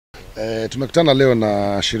Tumekutana leo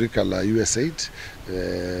na shirika la Usaid.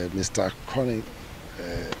 Mr. Connie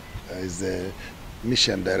is the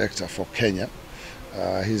mission director for Kenya.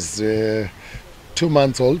 He's 2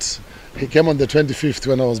 months old. He came on the 25th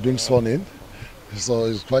when I was being sworn in, so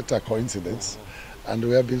it's quite a coincidence. And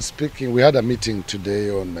we have been speaking. We had a meeting today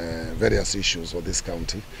on various issues for this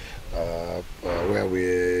county, where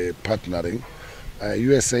we're partnering.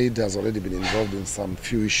 Usaid has already been involved in some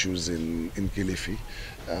few issues in Kilifi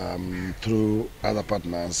through other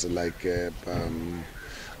partners like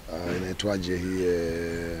inaitwaje hii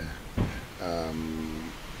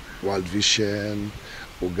World Vision,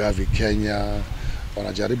 Ugavi Kenya.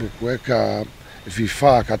 Wanajaribu kuweka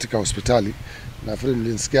vifaa katika hospitali. Nafikiri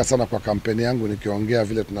mlinisikia sana kwa kampeni yangu nikiongea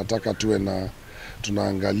vile tunataka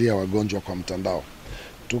tunaangalia wagonjwa kwa mtandao.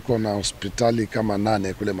 Tuko na hospitali kama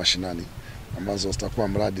 8 kule mashinani ambazo zitakuwa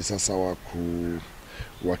mradi sasa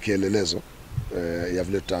wa kielelezo ya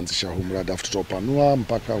vile tutaanzisha huu mradi, afu tutapanua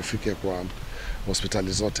mpaka ufike kwa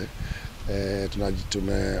hospitali zote.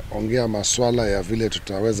 Tumeongea masuala ya vile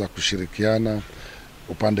tutaweza kushirikiana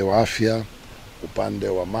upande wa afya, upande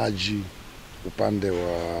wa maji, upande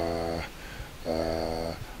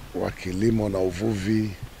wa kilimo na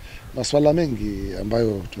uvuvi, masuala mengi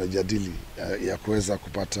ambayo tumejadili ya kuweza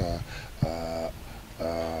kupata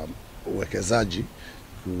uwekezaji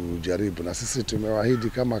kujaribu. Na sisi tumewaahidi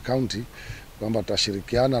kama county kwamba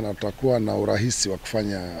tutashirikiana na tutakuwa na urahisi wa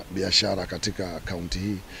kufanya biashara katika county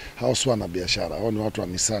hii. Hao sio na biashara, hao ni watu wa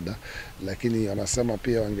misaada, lakini wanasema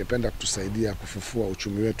pia wangependa kutusaidia kufufua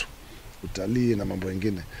uchumi wetu, utalii na mambo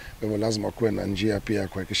mengine. Kwa hivyo lazima kuwe na njia pia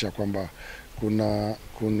kuhakikisha kwamba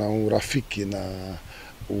kuna urafiki na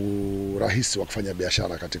urahisi wa kufanya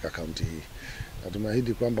biashara katika county hii. Na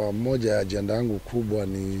tumeahidi kwamba moja ya ajenda yangu kubwa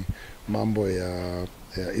ni mambo ya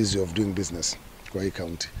easy of doing business kwa hii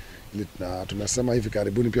county. Na tumesema hivi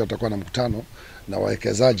karibuni pia tutakuwa na mkutano na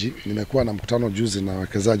wawekezaji. Nimekuwa na mkutano juzi na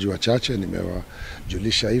wawekezaji wachache,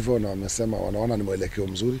 nimewajulisha hivyo na wamesema wanaona ni mwelekeo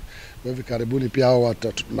mzuri. Kwa hivi karibuni pia hao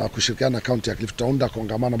na kushirikiana na county ya Kilifi tutaunda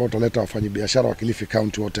kongamano ambao tutaleta wafanyabiashara wa Kilifi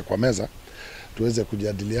county wote kwa meza, tuweze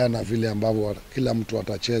kujadiliana vile ambavyo kila mtu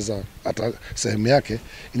atacheza sehemu yake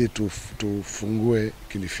ili tufungue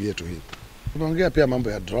Kilifi yetu hii. Tunaongea pia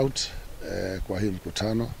mambo ya drought kwa hii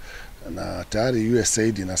mkutano, na tayari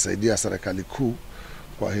Usaid inasaidia serikali kuu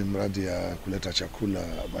kwa hii mradi ya kuleta chakula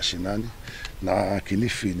mashinani, na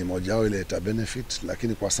Kilifi ni moja wao ile ita benefit.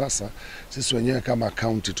 Lakini kwa sasa sisi wenyewe kama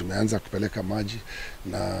county tumeanza kupeleka maji,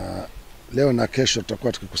 na leo na kesho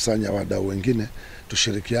tutakuwa tukikusanya wadau wengine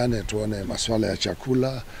tushirikiane, tuone masuala ya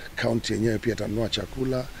chakula. County yenyewe pia itanunua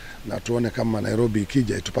chakula, na tuone kama Nairobi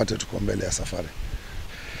ikija tupate tuko mbele ya safari.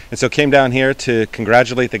 And so came down here to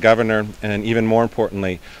congratulate the governor and, even more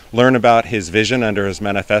importantly, learn about his vision under his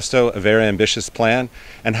manifesto, a very ambitious plan,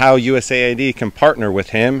 and how USAID can partner with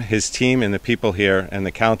him, his team, and the people here in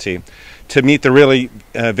the county to meet the really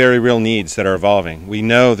very real needs that are evolving. We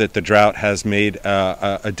know that the drought has made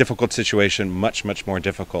a difficult situation much, much more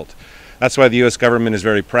difficult. That's why the U.S. government is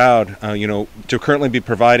very proud, to currently be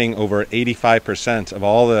providing over 85% of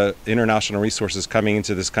all the international resources coming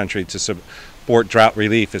into this country to support drought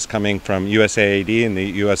relief is coming from USAID and the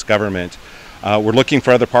U.S. government. We're looking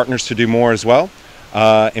for other partners to do more as well,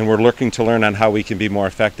 and we're looking to learn on how we can be more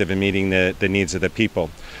effective in meeting the needs of the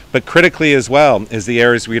people. But critically as well is the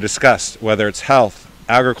areas we discussed, whether it's health,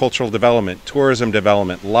 agricultural development, tourism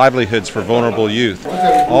development, livelihoods for vulnerable youth.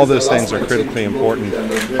 All those things are critically important,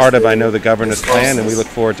 part of, I know, the governor's plan, and we look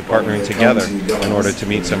forward to partnering together in order to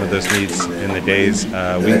meet some of those needs in the days,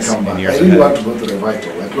 weeks, and years ahead.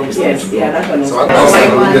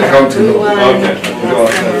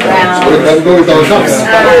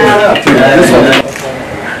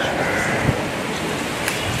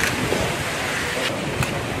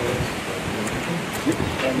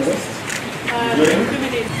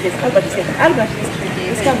 Yes, Albert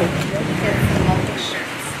is coming.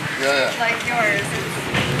 Yeah. Like yours.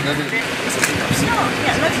 No,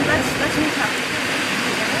 yeah, let's meet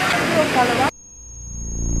up.